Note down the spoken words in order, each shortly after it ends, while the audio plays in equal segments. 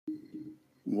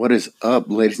What is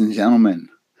up, ladies and gentlemen?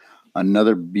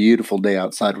 Another beautiful day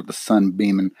outside with the sun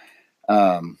beaming.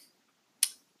 I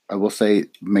will say,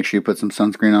 make sure you put some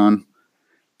sunscreen on.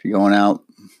 If you're going out,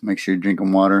 make sure you're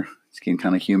drinking water. It's getting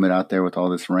kind of humid out there with all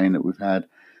this rain that we've had,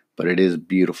 but it is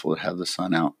beautiful to have the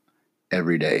sun out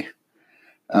every day.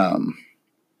 With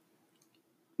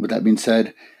that being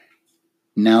said,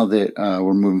 now that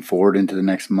we're moving forward into the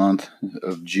next month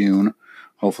of June,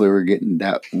 hopefully we're getting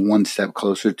that one step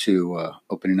closer to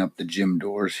opening up the gym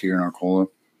doors here in Arcola.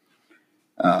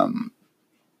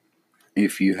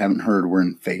 If you haven't heard, we're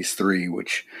in phase 3,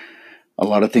 which a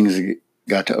lot of things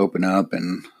got to open up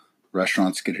and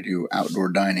restaurants get to do outdoor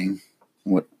dining,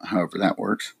 however that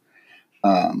works.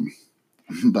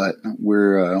 But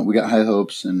we got high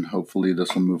hopes, and hopefully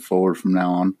this will move forward from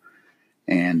now on,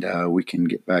 and we can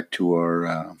get back to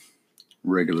our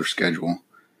regular schedule.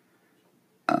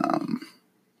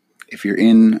 If you're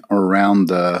in or around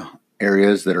the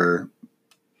areas that are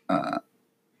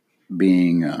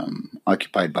being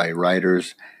occupied by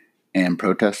rioters and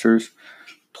protesters,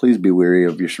 please be wary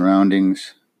of your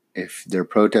surroundings. If they're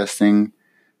protesting,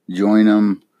 join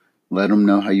them. Let them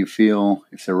know how you feel.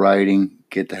 If they're rioting,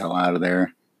 get the hell out of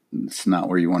there. It's not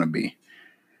where you want to be.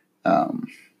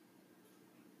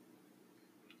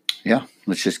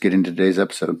 Let's just get into today's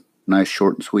episode. Nice,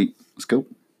 short, and sweet. Let's go.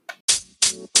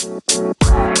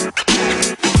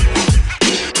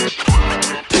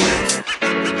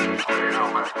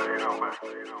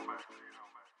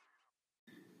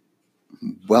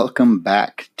 Welcome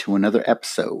back to another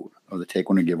episode of the Take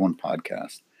One and Give One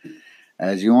podcast.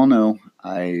 As you all know,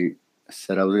 I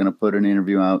said I was going to put an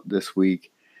interview out this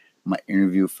week. My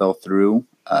interview fell through,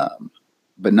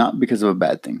 but not because of a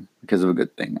bad thing, because of a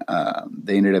good thing.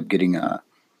 They ended up getting a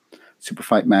super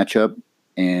fight matchup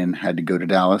and had to go to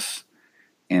Dallas,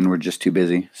 and we're just too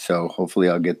busy. So hopefully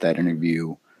I'll get that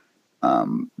interview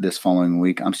this following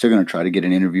week. I'm still going to try to get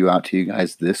an interview out to you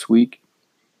guys this week.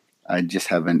 I just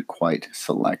haven't quite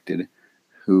selected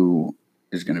who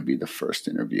is going to be the first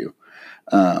interview.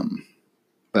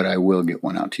 But I will get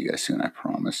one out to you guys soon, I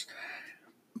promise.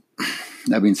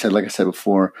 That being said, like I said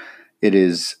before, it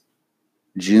is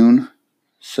June,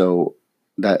 so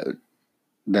that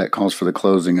calls for the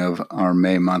closing of our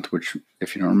May month, which,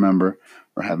 if you don't remember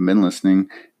or haven't been listening,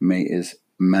 May is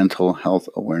Mental Health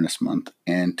Awareness Month.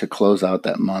 And to close out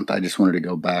that month, I just wanted to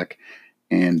go back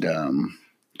and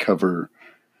cover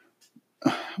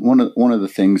one of the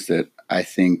things that I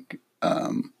think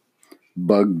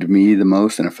bugged me the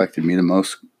most and affected me the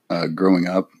most growing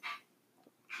up,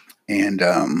 and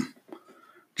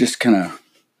just kind of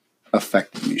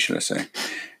affected me, should I say.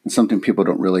 It's something people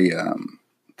don't really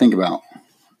think about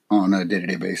on a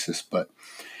day-to-day basis, but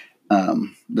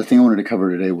the thing I wanted to cover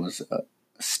today was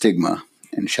stigma,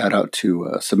 and shout out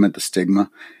to Submit the Stigma.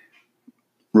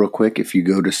 Real quick, if you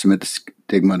go to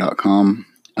submitthestigma.com,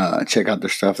 check out their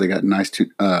stuff. They got nice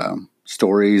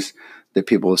stories that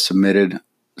people have submitted.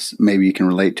 Maybe you can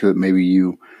relate to it. Maybe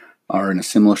you are in a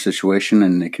similar situation,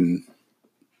 and they can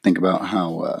think about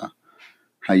how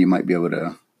you might be able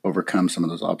to overcome some of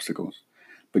those obstacles.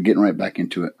 But getting right back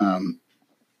into it,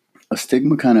 a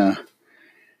stigma kind of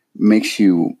makes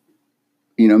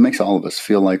makes all of us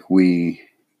feel like we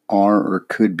are or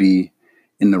could be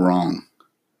in the wrong.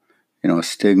 A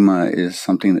stigma is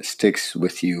something that sticks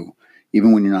with you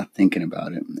even when you're not thinking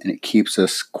about it, and it keeps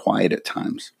us quiet at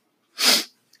times.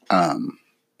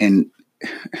 And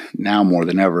now more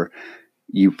than ever,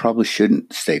 you probably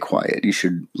shouldn't stay quiet. You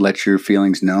should let your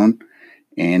feelings known.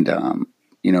 And,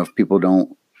 if people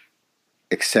don't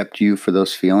accept you for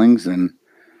those feelings, then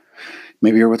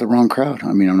maybe you're with the wrong crowd.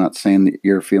 I mean, I'm not saying that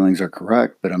your feelings are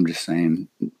correct, but I'm just saying,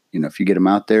 if you get them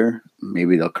out there,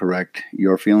 maybe they'll correct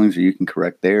your feelings, or you can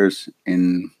correct theirs,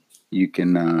 and you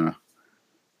can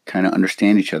kind of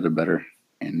understand each other better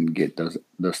and get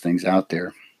those things out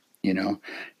there.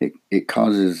 It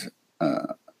causes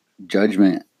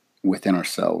judgment within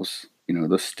ourselves.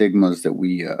 Those stigmas that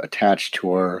we attach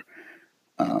to our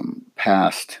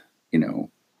past,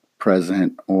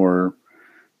 present, or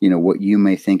what you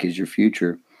may think is your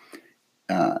future.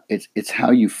 It's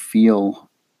how you feel,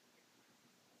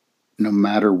 no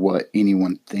matter what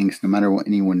anyone thinks, no matter what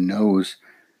anyone knows,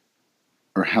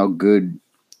 or how good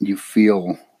you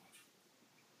feel.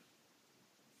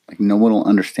 Like, no one will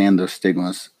understand those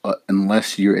stigmas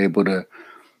unless you're able to,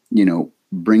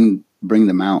 bring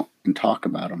them out and talk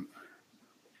about them.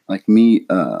 Like me,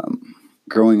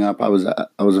 growing up, I was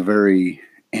a very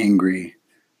angry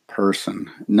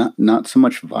person. Not so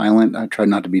much violent. I tried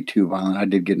not to be too violent. I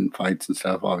did get in fights and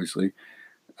stuff. Obviously,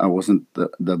 I wasn't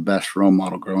the best role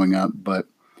model growing up, but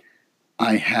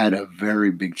I had a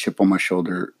very big chip on my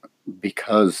shoulder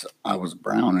because I was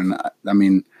brown. And I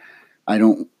mean, I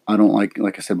don't like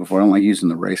I said before, I don't like using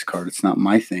the race card. It's not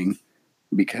my thing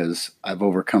because I've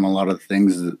overcome a lot of the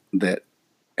things that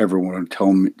everyone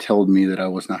told me that I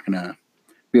was not going to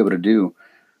be able to do.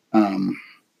 Um,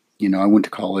 I went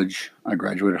to college. I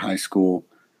graduated high school.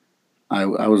 I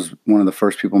was one of the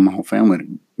first people in my whole family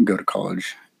to go to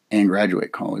college and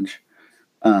graduate college.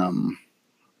 Um,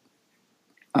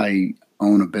 I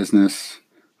own a business.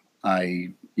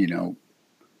 I,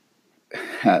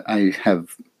 I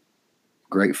have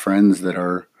great friends that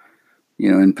are,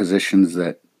 in positions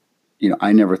that,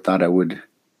 I never thought I would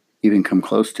even come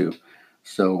close to.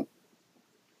 So,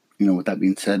 with that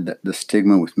being said, that the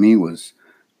stigma with me was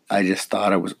I just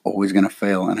thought I was always going to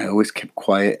fail, and I always kept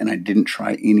quiet, and I didn't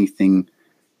try anything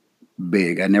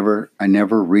big. I never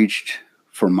reached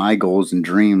for my goals and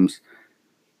dreams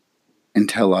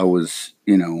until I was,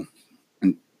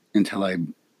 until I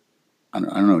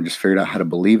don't know, just figured out how to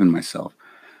believe in myself.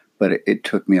 But it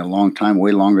took me a long time,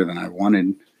 way longer than I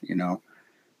wanted.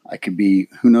 I could be,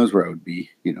 who knows where I would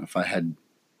be, if I had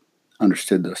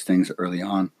understood those things early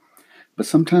on. But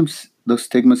sometimes those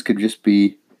stigmas could just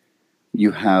be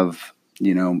you have,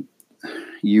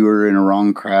 you were in a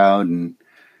wrong crowd and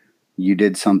you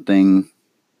did something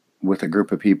with a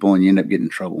group of people and you end up getting in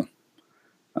trouble.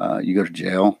 You go to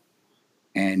jail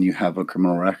and you have a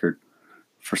criminal record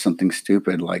for something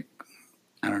stupid like,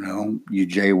 I don't know, you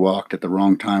jaywalked at the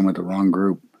wrong time with the wrong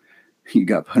group. You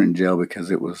got put in jail because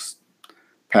it was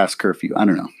past curfew. I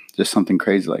don't know, just something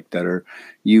crazy like that. Or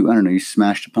I don't know, you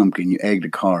smashed a pumpkin, you egged a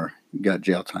car, you got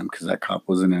jail time because that cop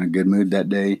wasn't in a good mood that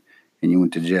day and you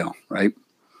went to jail, right?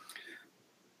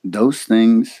 Those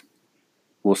things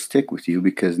will stick with you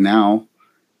because now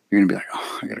you're going to be like,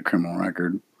 oh, I got a criminal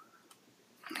record.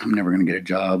 I'm never going to get a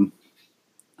job.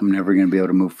 I'm never going to be able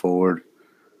to move forward.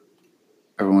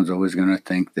 Everyone's always going to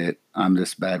think that I'm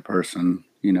this bad person,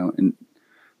 and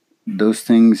those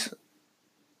things,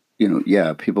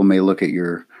 yeah, people may look at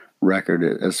your record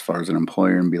as far as an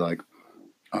employer and be like,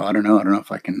 oh, I don't know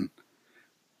if I can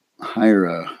hire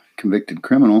a convicted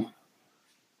criminal,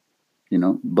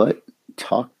 but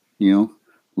talk,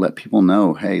 let people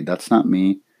know, hey, that's not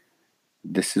me.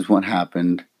 This is what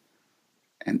happened.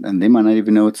 And they might not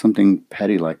even know it's something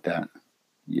petty like that,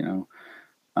 you know.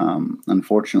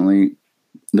 Unfortunately,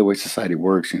 the way society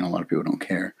works, a lot of people don't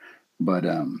care. But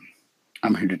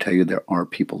I'm here to tell you there are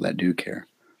people that do care.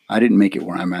 I didn't make it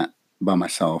where I'm at by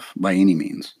myself by any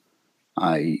means.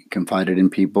 I confided in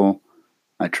people.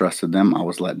 I trusted them. I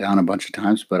was let down a bunch of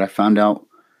times, but I found out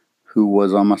who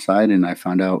was on my side, and I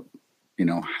found out,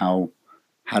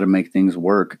 how to make things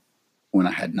work when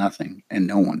I had nothing and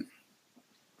no one.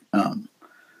 Um,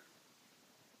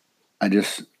 I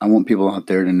want people out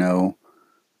there to know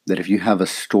that if you have a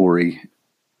story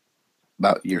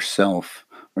about yourself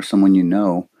or someone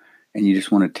and you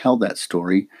just want to tell that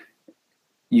story,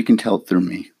 you can tell it through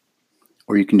me,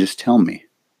 or you can just tell me.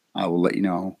 I will let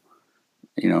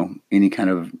any kind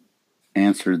of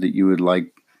answer that you would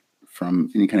like from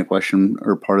any kind of question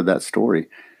or part of that story.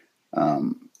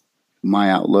 Um, my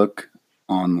outlook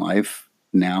on life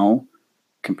now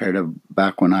compared to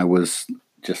back when I was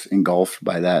just engulfed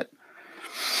by that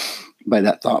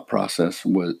thought process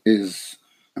it's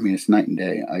night and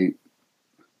day.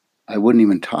 I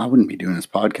wouldn't be doing this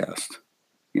podcast.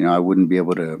 I wouldn't be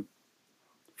able to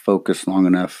focus long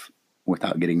enough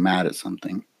without getting mad at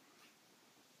something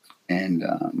and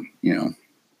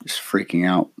just freaking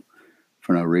out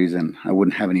for no reason. I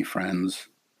wouldn't have any friends.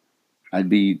 I'd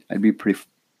be pretty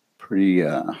pretty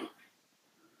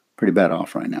bad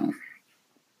off right now.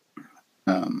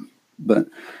 But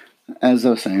as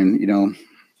I was saying,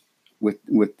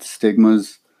 with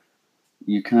stigmas,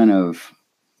 you kind of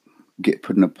get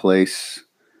put in a place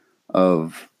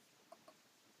of,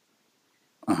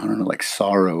 I don't know, like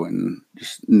sorrow and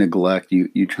just neglect.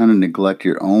 You trying to neglect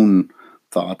your own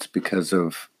thoughts because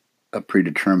of a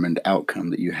predetermined outcome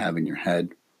that you have in your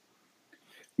head.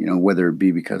 Whether it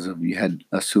be because of you had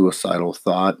a suicidal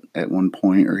thought at one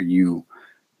point, or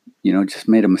just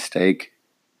made a mistake.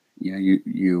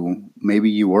 You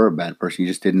maybe you were a bad person. You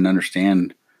just didn't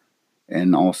understand,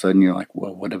 and all of a sudden you're like,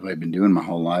 well, what have I been doing my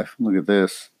whole life? Look at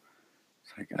this.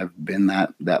 It's like I've been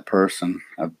that person.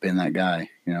 I've been that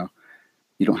guy. You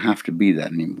don't have to be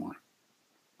that anymore.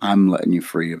 I'm letting you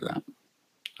free of that.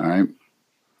 All right.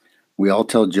 We all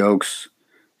tell jokes.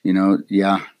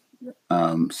 Yeah.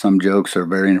 Some jokes are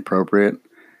very inappropriate.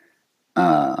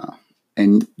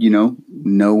 And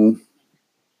know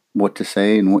what to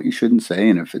say and what you shouldn't say.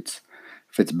 And if it's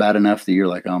bad enough that you're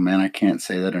like, oh man, I can't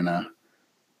say that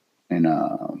in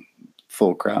a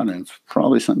full crowd, and it's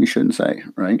probably something you shouldn't say,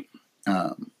 right?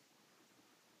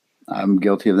 I'm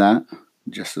guilty of that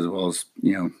just as well as,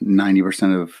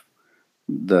 90% of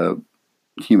the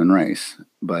human race.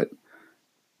 But,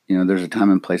 there's a time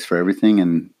and place for everything,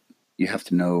 and you have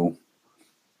to know,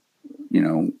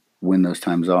 when those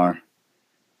times are.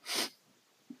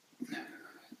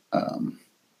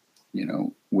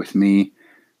 With me,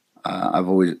 I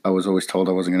was always told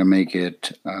I wasn't going to make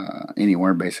it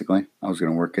anywhere. Basically, I was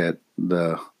going to work at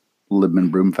the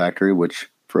Libman Broom Factory, which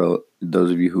for those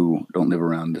of you who don't live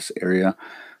around this area,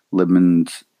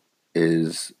 Libman's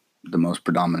is the most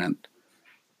predominant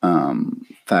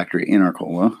factory in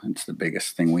Arcola. It's the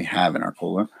biggest thing we have in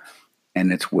Arcola,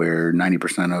 and it's where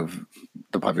 90% of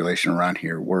the population around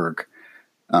here work.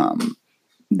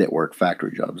 That work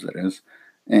factory jobs, that is.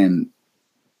 And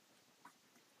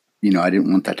I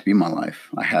didn't want that to be my life.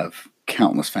 I have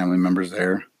countless family members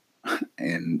there,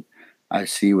 and I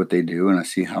see what they do, and I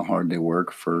see how hard they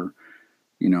work for,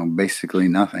 basically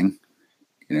nothing.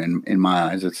 In my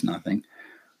eyes, it's nothing.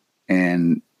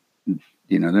 And,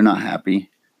 they're not happy.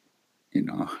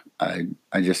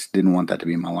 I just didn't want that to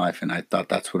be my life, and I thought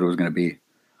that's what it was going to be.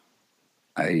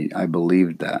 I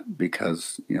believed that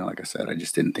because, like I said, I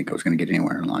just didn't think I was going to get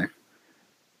anywhere in life.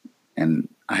 And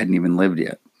I hadn't even lived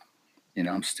yet.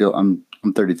 I'm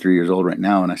 33 years old right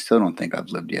now, and I still don't think I've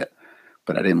lived yet,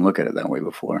 but I didn't look at it that way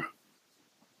before.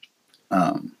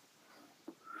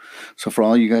 So for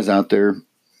all you guys out there,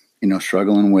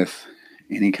 struggling with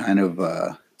any kind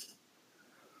of,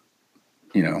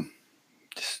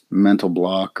 just mental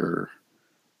block or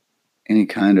any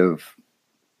kind of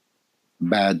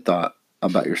bad thought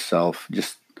about yourself,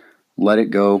 just let it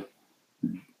go.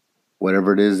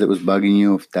 Whatever it is that was bugging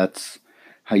you, if that's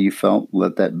how you felt,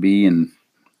 let that be and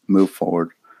move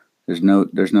forward. There's no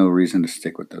reason to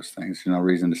stick with those things. There's no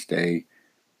reason to stay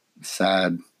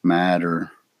sad, mad,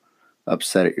 or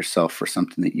upset at yourself for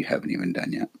something that you haven't even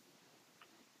done yet.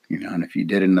 And if you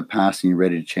did it in the past and you're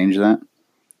ready to change that,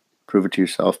 prove it to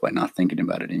yourself by not thinking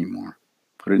about it anymore.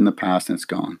 Put it in the past and it's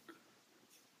gone.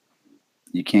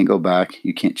 You can't go back.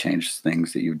 You can't change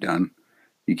things that you've done.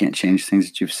 You can't change things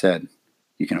that you've said.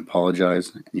 You can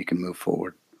apologize and you can move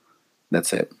forward.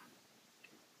 That's it.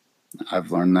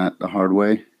 I've learned that the hard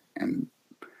way, and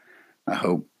I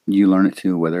hope you learn it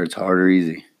too, whether it's hard or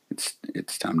easy.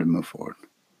 It's time to move forward.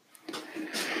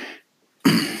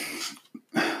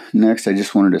 Next, I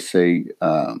just wanted to say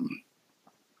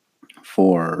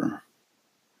for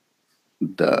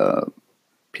the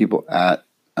people at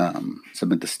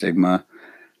Submit the Stigma,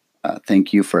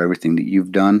 thank you for everything that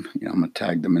you've done. I'm going to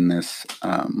tag them in this.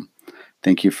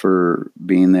 Thank you for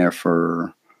being there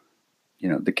for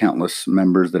the countless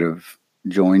members that have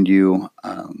joined you,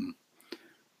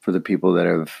 for the people that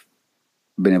have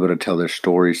been able to tell their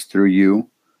stories through you,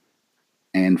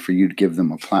 and for you to give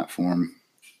them a platform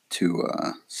to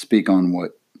speak on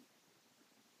what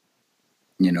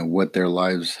their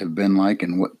lives have been like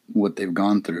and what they've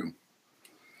gone through.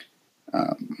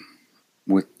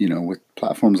 With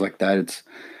platforms like that,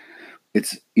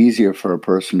 it's easier for a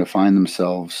person to find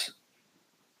themselves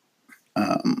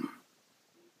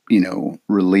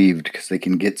relieved because they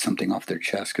can get something off their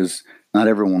chest, because not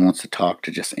everyone wants to talk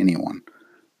to just anyone.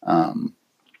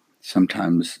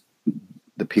 Sometimes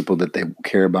the people that they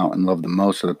care about and love the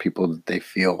most are the people that they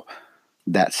feel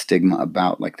that stigma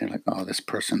about. Like they're like, oh, this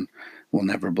person will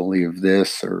never believe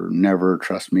this or never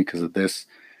trust me because of this.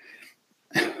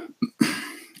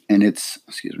 And it's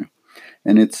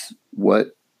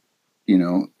what,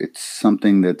 it's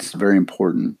something that's very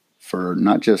important for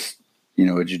not just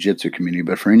a jiu-jitsu community,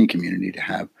 but for any community to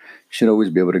have. You should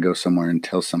always be able to go somewhere and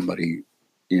tell somebody,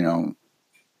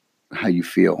 how you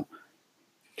feel,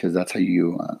 because that's how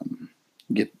you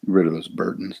get rid of those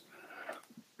burdens.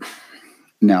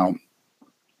 Now,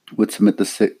 with Submit the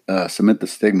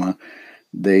Stigma,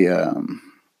 they,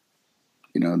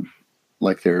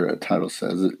 like their title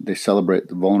says, they celebrate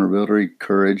the vulnerability,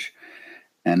 courage,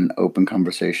 and open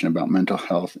conversation about mental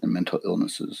health and mental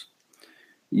illnesses.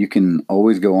 You can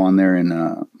always go on there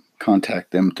and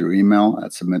contact them through email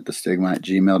at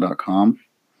submitthestigma@gmail.com.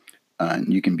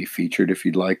 And you can be featured if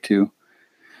you'd like to.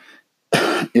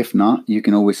 If not, you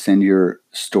can always send your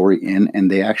story in,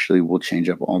 and they actually will change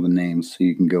up all the names. So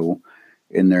you can go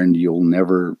in there and you'll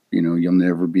never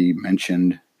be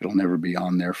mentioned. It'll never be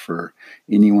on there for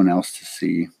anyone else to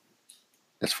see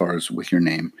as far as with your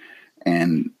name.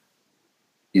 And,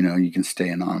 you can stay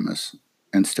anonymous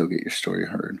and still get your story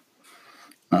heard.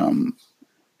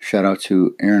 Shout out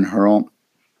to Erin Hurl.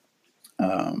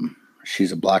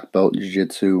 She's a black belt in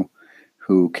jiu-jitsu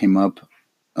who came up,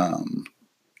 a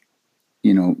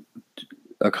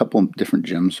couple of different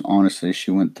gyms. Honestly,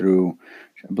 she went through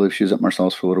I believe she was at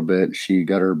Marcellus for a little bit. She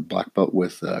got her black belt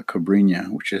with Cobrinha,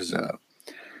 which is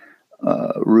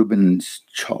Ruben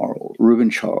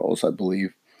Charles, I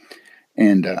believe.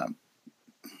 And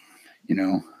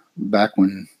back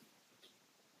when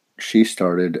she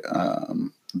started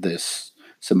this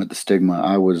Submit the Stigma,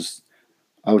 I was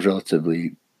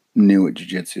relatively new at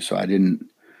jiu-jitsu, so I didn't,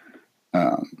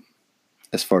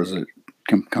 as far as the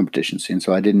competition scene,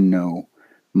 so I didn't know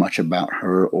much about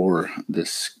her or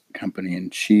this company.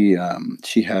 And she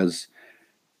has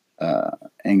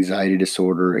anxiety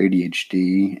disorder,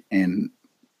 ADHD, and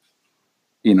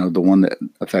the one that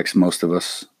affects most of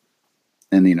us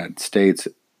in the United States,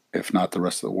 if not the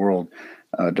rest of the world,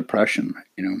 depression.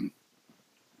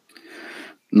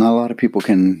 Not a lot of people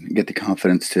can get the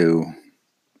confidence to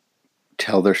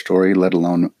tell their story, let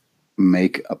alone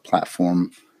make a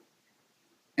platform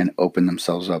and open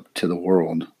themselves up to the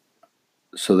world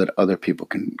so that other people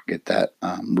can get that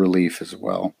relief as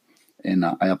well. And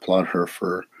I applaud her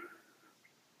for,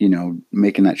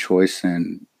 making that choice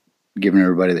and giving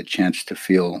everybody the chance to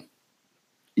feel,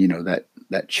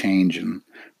 that change and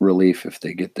relief if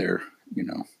they get their,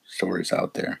 stories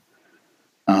out there.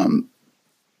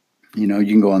 You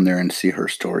can go on there and see her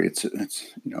story. It's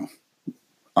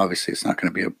obviously it's not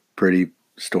going to be a pretty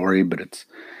story, but it's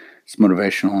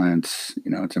motivational, and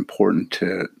it's important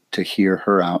to hear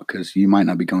her out, because you might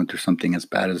not be going through something as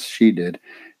bad as she did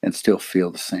and still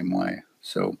feel the same way.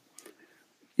 So,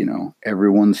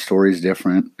 everyone's story is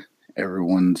different.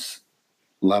 Everyone's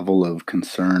level of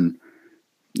concern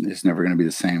is never going to be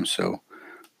the same. So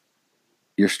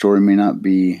your story may not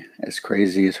be as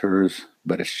crazy as hers,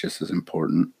 but it's just as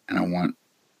important. And I want,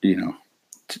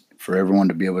 for everyone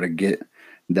to be able to get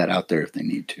that out there if they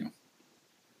need to.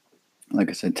 Like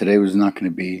I said, today was not going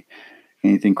to be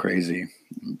anything crazy.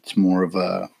 It's more of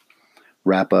a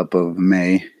wrap up of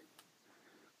May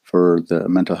for the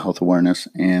mental health awareness,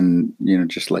 and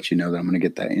just let you know that I'm going to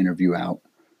get that interview out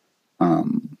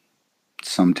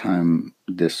sometime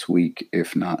this week.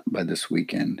 If not by this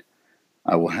weekend,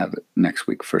 I will have it next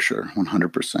week for sure,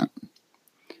 100%.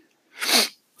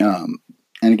 And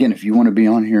again, if you want to be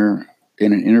on here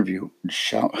in an interview,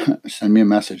 send me a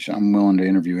message. I'm willing to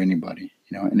interview anybody.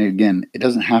 And again, it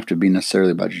doesn't have to be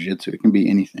necessarily about jiu-jitsu. It can be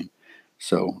anything.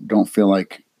 So don't feel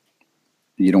like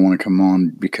you don't want to come on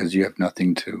because you have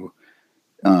nothing to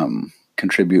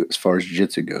contribute as far as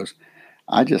jiu-jitsu goes.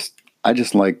 I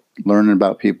just like learning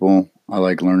about people. I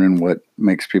like learning what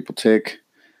makes people tick,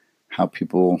 how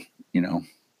people,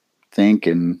 think,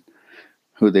 and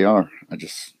who they are.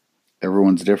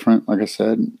 Everyone's different, like I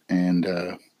said.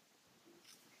 And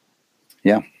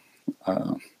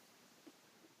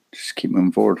just keep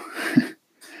moving forward.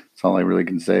 That's all I really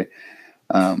can say.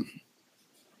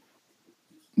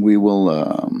 We will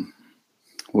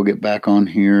we'll get back on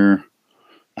here.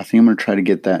 I think I'm going to try to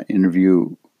get that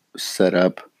interview set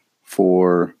up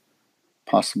for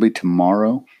possibly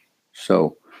tomorrow.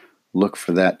 So look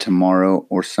for that tomorrow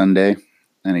or Sunday.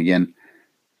 And again,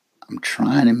 I'm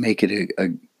trying to make it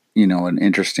an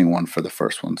interesting one for the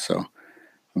first one. So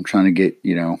I'm trying to get,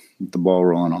 the ball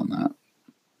rolling on that.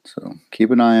 So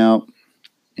keep an eye out,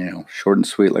 short and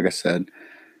sweet, like I said.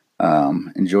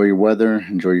 Enjoy your weather,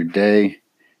 enjoy your day.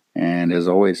 And as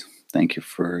always, thank you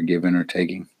for giving or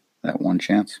taking that one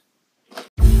chance.